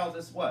 3:6 tells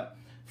us what?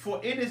 For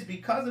it is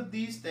because of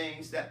these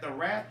things that the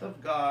wrath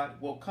of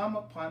God will come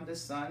upon the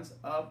sons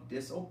of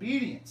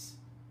disobedience.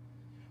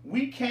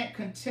 We can't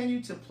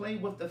continue to play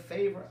with the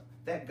favor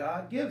that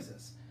God gives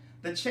us.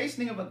 The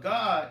chastening of a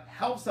God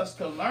helps us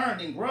to learn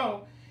and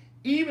grow.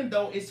 Even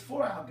though it's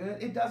for our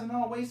good, it doesn't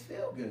always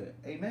feel good.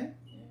 Amen?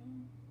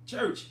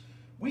 Church,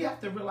 we have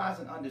to realize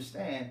and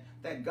understand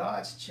that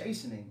God's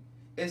chastening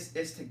is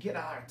to get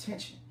our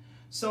attention.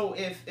 So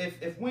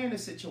if we're in a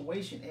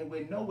situation and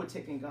we know we're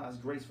taking God's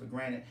grace for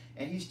granted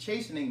and he's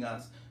chastening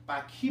us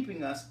by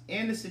keeping us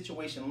in the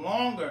situation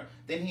longer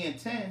than he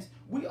intends,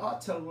 we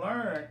ought to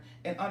learn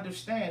and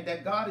understand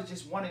that God is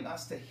just wanting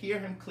us to hear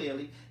him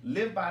clearly,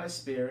 live by the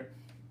Spirit,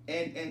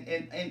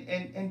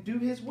 and do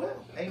his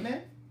will.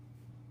 Amen?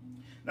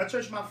 Now,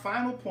 church, my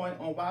final point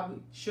on why we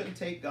shouldn't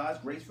take God's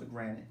grace for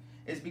granted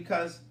is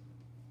because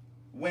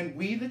when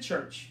we, the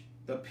church,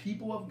 the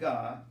people of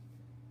God,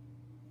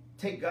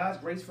 take God's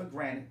grace for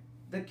granted,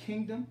 the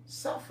kingdom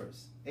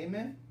suffers.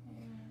 Amen?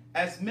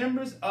 As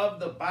members of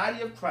the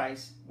body of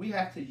Christ, we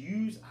have to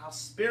use our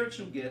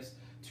spiritual gifts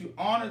to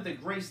honor the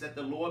grace that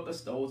the Lord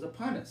bestows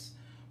upon us.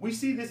 We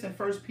see this in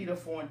 1 Peter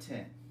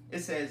 4:10. It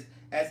says,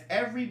 as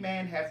every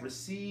man hath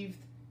received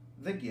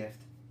the gift,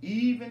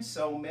 even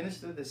so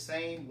minister the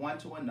same one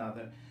to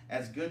another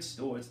as good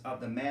stewards of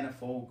the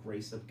manifold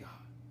grace of God.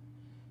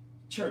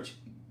 Church,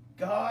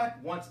 God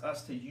wants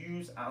us to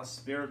use our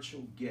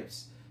spiritual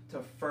gifts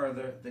to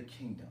further the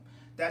kingdom.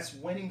 That's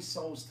winning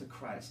souls to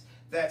Christ.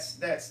 That's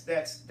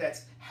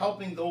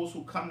helping those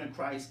who come to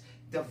Christ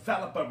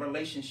develop a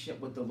relationship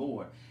with the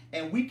Lord.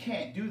 And we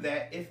can't do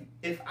that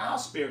if our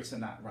spirits are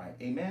not right.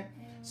 Amen.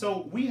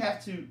 So we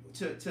have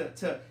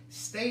to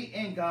stay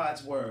in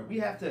God's word. We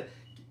have to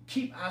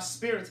keep our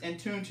spirits in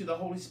tune to the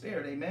Holy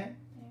Spirit. Amen.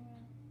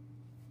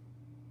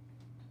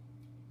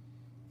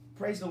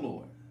 Praise the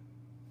Lord.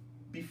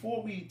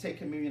 Before we take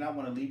communion, I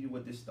want to leave you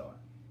with this thought.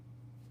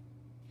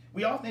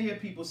 We often hear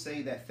people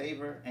say that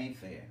favor ain't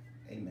fair.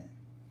 Amen.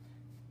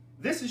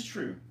 This is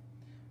true.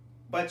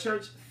 But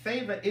church,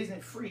 favor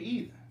isn't free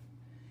either.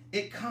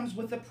 It comes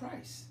with a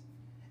price.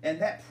 And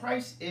that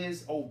price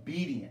is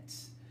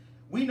obedience.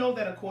 We know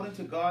that according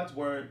to God's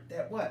word,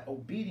 that what?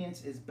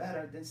 Obedience is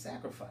better than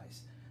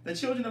sacrifice. The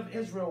children of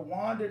Israel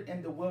wandered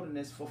in the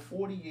wilderness for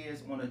 40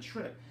 years on a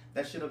trip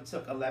that should have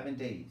took 11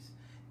 days.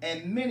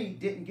 And many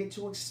didn't get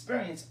to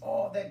experience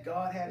all that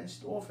God had in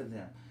store for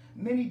them.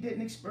 Many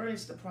didn't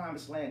experience the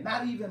promised land,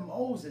 not even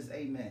Moses,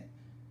 amen.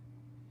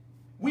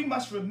 We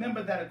must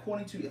remember that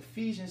according to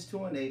Ephesians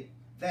 2:8,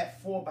 that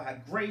for by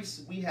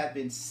grace we have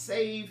been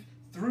saved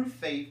through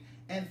faith,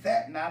 and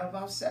that not of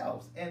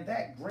ourselves. And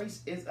that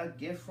grace is a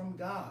gift from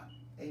God.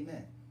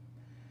 Amen.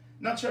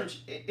 Now,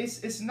 church,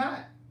 it's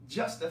not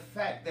just the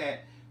fact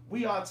that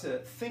we ought to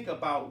think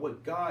about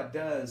what God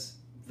does,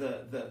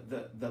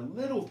 the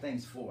little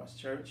things for us,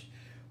 church.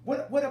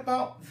 What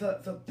about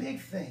the big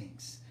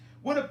things?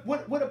 What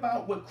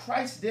about what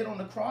Christ did on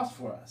the cross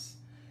for us?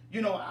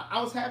 You know,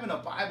 I was having a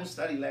Bible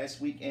study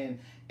last week, and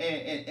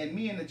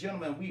me and the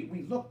gentleman,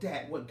 we looked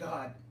at what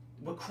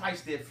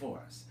Christ did for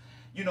us.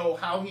 You know,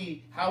 how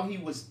he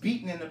was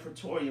beaten in the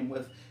praetorium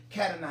with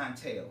cat o' nine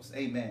tails,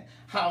 amen.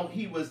 How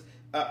he was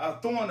a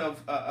crown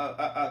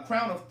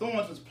of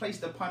thorns was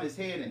placed upon his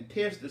head and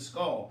pierced the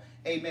skull,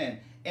 amen.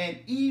 And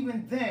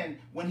even then,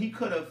 when he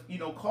could have,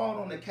 called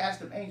on the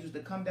cast of angels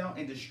to come down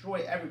and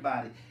destroy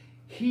everybody,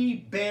 he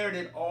bared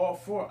it all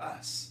for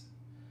us.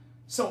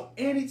 So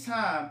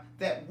anytime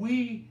that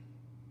we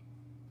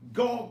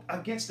go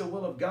against the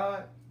will of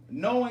God,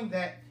 knowing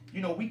that,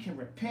 we can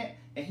repent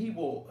and he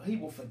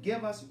will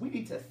forgive us, we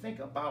need to think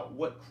about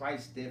what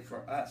Christ did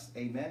for us.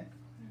 Amen.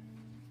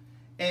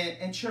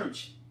 And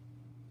church,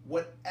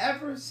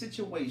 whatever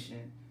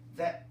situation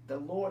that the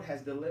Lord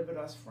has delivered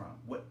us from,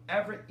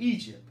 whatever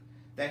Egypt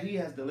that he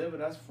has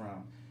delivered us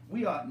from,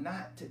 we ought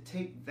not to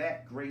take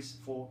that grace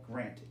for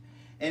granted.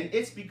 And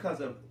it's because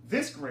of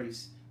this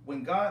grace,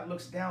 when God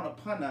looks down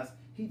upon us,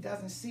 he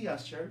doesn't see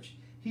us, church.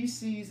 He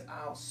sees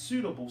our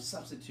suitable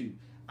substitute,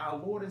 our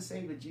Lord and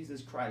Savior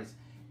Jesus Christ.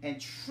 And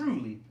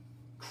truly,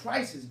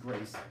 Christ's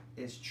grace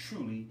is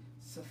truly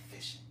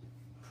sufficient.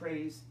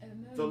 Praise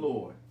Amen. The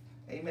Lord.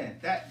 Amen.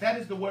 That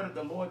is the word of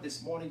the Lord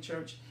this morning,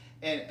 church.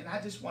 And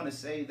I just want to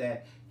say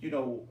that,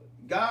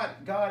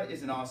 God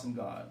is an awesome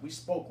God. We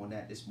spoke on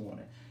that this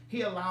morning.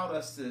 He allowed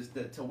us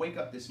to wake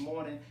up this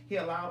morning. He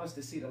allowed us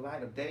to see the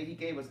light of day. He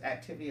gave us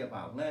activity of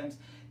our limbs.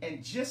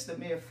 And just the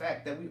mere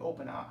fact that we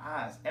open our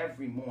eyes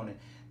every morning,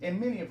 and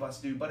many of us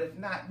do, but if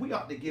not, we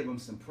ought to give him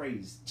some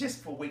praise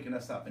just for waking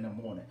us up in the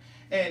morning.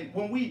 And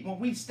when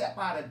we step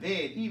out of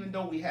bed, even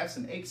though we have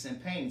some aches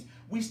and pains,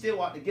 we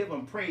still ought to give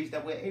him praise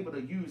that we're able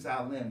to use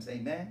our limbs.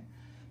 Amen?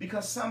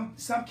 Because some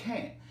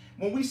can't.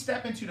 When we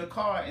step into the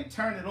car and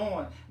turn it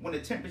on when the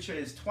temperature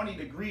is 20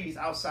 degrees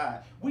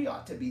outside, we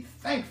ought to be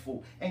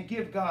thankful and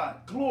give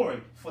God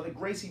glory for the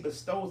grace he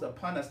bestows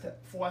upon us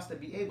for us to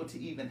be able to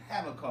even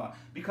have a car.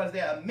 Because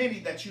there are many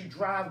that you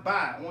drive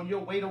by on your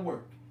way to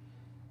work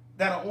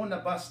that are on the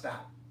bus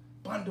stop,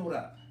 bundled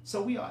up.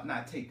 So we ought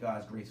not take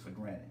God's grace for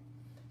granted.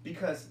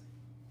 Because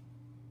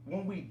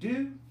when we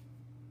do,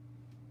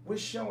 we're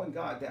showing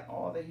God that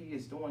all that he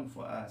is doing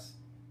for us,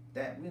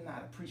 that we're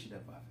not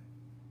appreciative of it.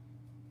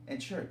 And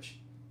church,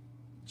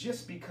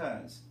 just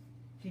because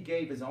he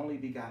gave his only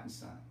begotten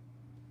son,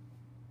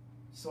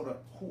 so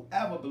that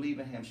whoever believes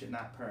in him should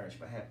not perish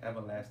but have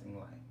everlasting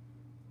life.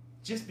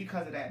 Just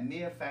because of that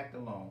mere fact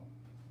alone,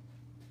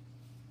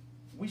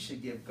 we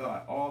should give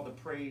God all the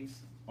praise,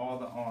 all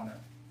the honor,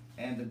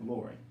 and the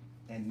glory,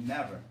 and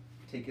never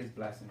take his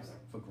blessings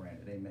for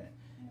granted. Amen.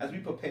 As we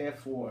prepare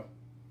for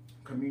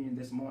communion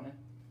this morning,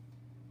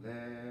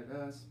 let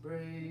us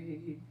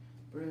break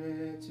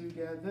bread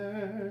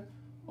together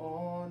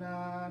on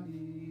our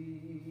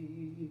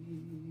knees.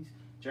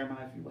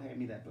 Jeremiah, if you will hand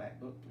me that black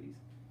book, please.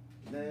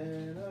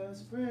 Let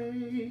us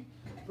break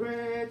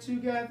bread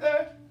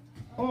together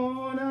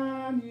on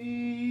our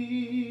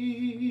knees.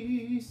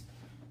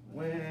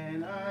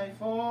 When I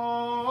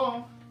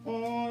fall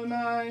on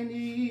my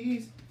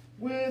knees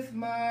with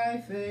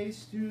my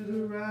face to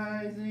the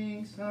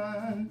rising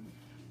sun,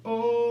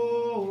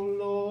 oh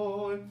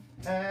Lord,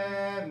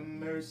 have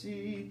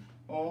mercy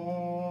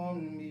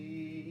on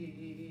me.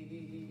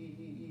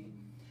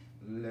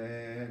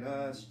 Let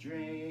us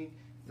drink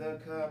the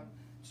cup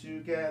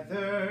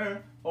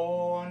together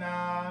on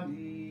our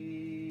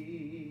knees.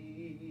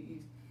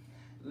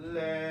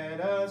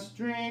 Let us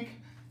drink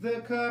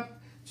the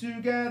cup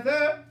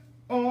together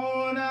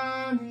on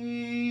our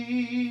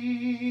knees.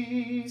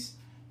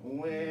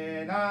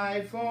 When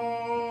I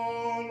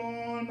fall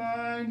on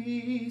my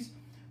knees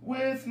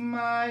with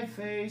my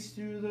face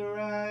to the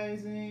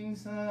rising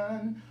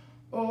sun,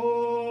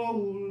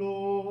 oh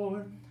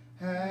Lord,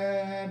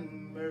 have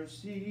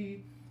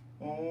mercy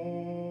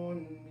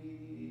on me.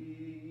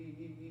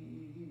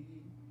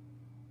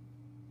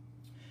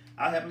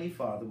 Our Heavenly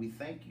Father, we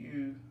thank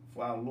you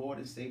for our Lord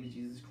and Savior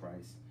Jesus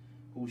Christ,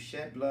 whose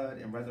shed blood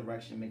and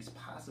resurrection makes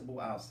possible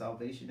our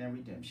salvation and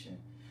redemption.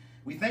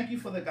 We thank you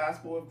for the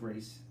gospel of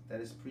grace that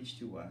is preached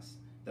to us,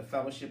 the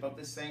fellowship of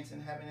the saints in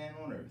heaven and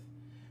on earth.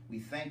 We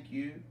thank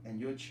you and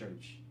your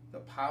church, the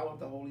power of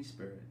the Holy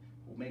Spirit,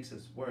 who makes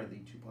us worthy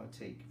to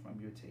partake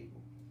from your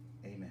table.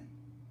 Amen.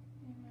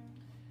 Amen.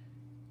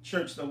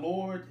 Church, the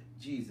Lord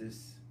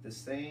Jesus, the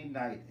same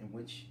night in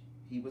which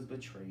he was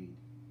betrayed,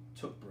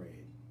 took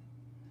bread.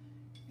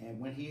 And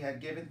when he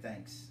had given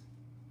thanks,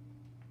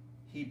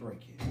 he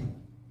brake it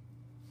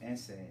and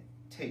said,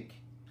 take,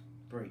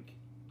 break,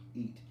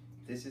 eat.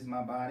 This is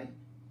my body,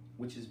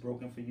 which is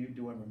broken for you.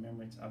 Do in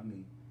remembrance of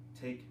me.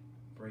 Take,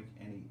 break,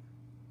 and eat.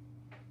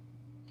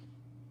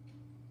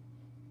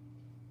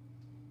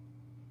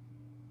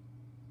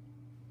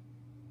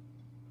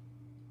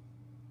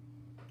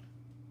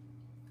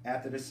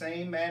 After the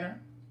same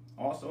manner,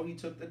 also he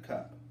took the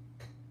cup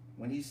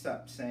when he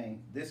supped,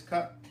 saying, this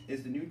cup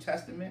is the New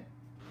Testament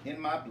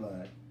in my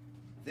blood.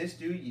 This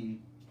do ye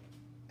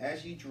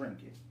as ye drink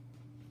it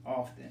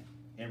often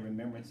in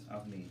remembrance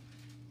of me.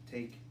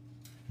 Take,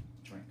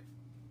 drink.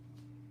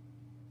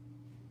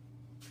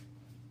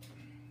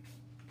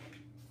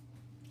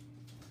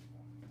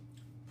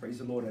 Praise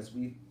the Lord as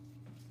we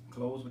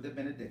close with the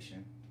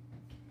benediction.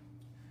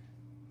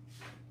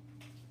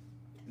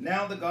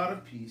 Now the God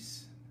of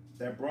peace,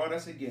 that brought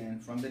us again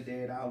from the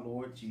dead our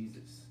Lord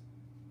Jesus,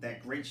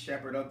 that great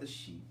shepherd of the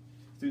sheep,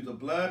 through the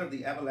blood of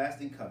the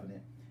everlasting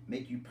covenant,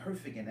 make you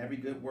perfect in every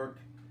good work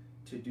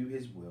to do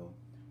his will,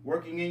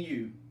 working in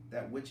you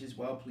that which is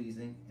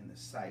well-pleasing in the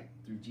sight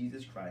through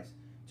Jesus Christ,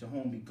 to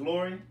whom be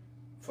glory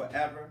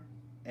forever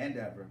and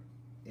ever.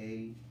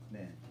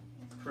 Amen.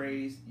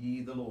 Praise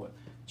ye the Lord.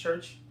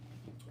 Church,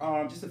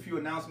 just a few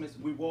announcements.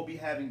 We will be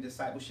having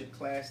discipleship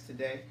class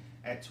today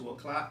at 2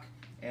 o'clock.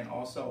 And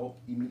also,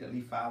 immediately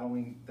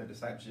following the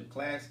discipleship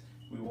class,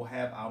 we will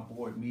have our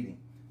board meeting.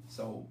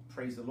 So,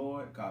 praise the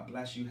Lord. God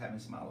bless you. Heaven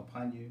smile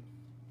upon you.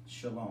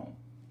 Shalom.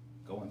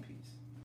 Go in peace.